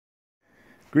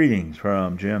Greetings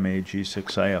from Jim,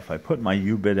 ag6if. I put my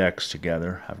uBitX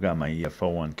together. I've got my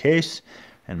EF01 case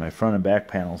and my front and back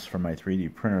panels for my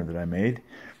 3D printer that I made.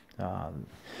 Alright,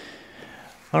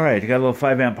 I got a little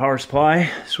 5 amp power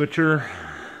supply switcher,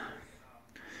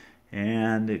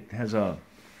 and it has a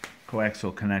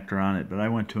coaxial connector on it, but I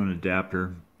went to an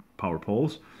adapter, power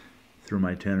poles, through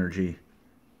my 10energy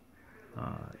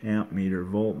amp meter,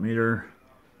 voltmeter.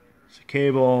 It's a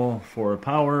cable for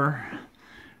power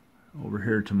over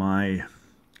here to my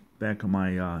back of my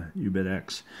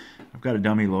uBitX. I've got a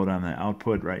dummy load on the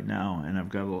output right now, and I've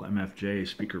got a little MFJ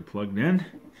speaker plugged in.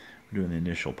 We're doing the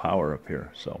initial power up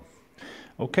here. So,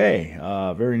 okay,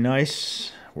 very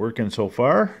nice, working so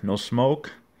far. No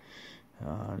smoke.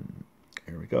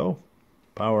 Here we go.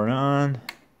 Powering on.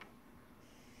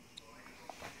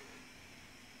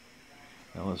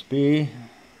 LSB.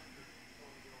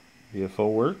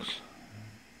 VFO works.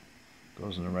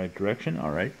 Goes in the right direction.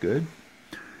 All right, good.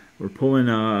 We're pulling,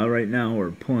 right now, we're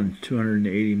pulling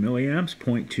 280 milliamps,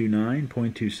 0.29,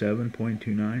 0.27,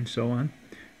 0.29, so on.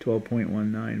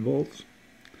 12.19 volts,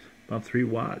 about 3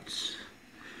 watts.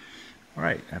 All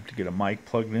right, I have to get a mic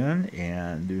plugged in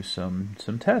and do some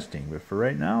testing, but for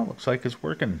right now, looks like it's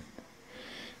working.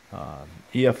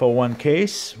 EF01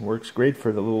 case works great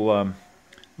for the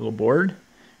little board.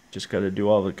 Just got to do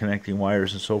all the connecting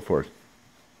wires and so forth.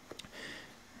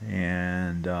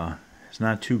 And it's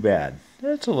not too bad.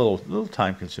 It's a little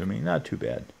time consuming, not too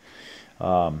bad.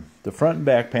 The front and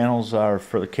back panels are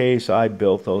for the case. I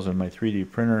built those in my 3D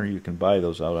printer. You can buy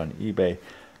those out on eBay.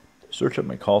 Search up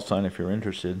my call sign if you're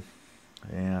interested.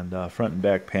 And front and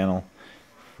back panel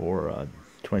for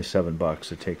 27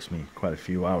 bucks. It takes me quite a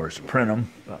few hours to print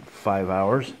them, about 5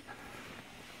 hours.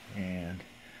 And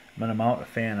I'm going to mount a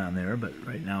fan on there, but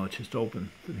right now it's just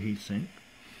open for the heatsink.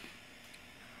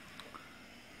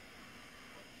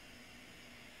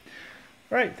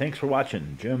 Alright, thanks for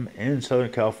watching. Jim in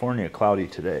Southern California, cloudy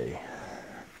today.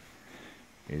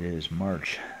 It is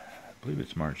March, I believe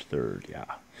it's March 3rd, yeah.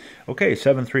 Okay,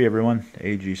 7-3 everyone,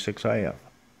 ag6if.